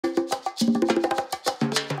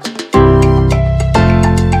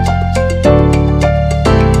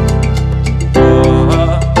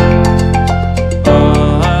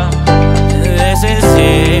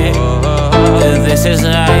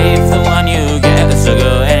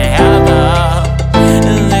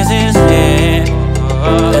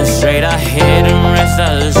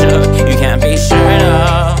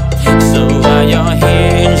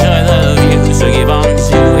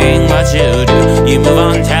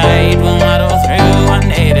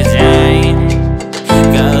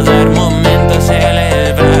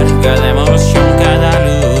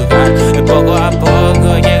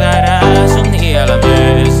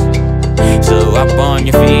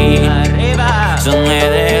Don't let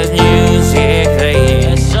this music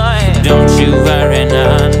fade. Don't you worry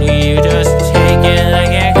none, you just take it like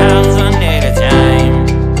it comes one day at a time.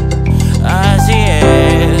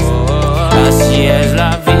 Así es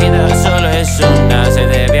la vida, solo es una, se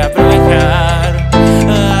debe aprovechar.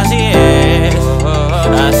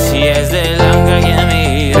 Así es de larga que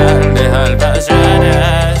mirar, dejar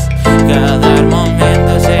pasar cada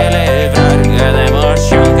momento, celebrar cada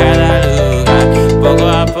emoción, cada lugar. Poco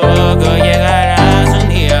a poco llegarás.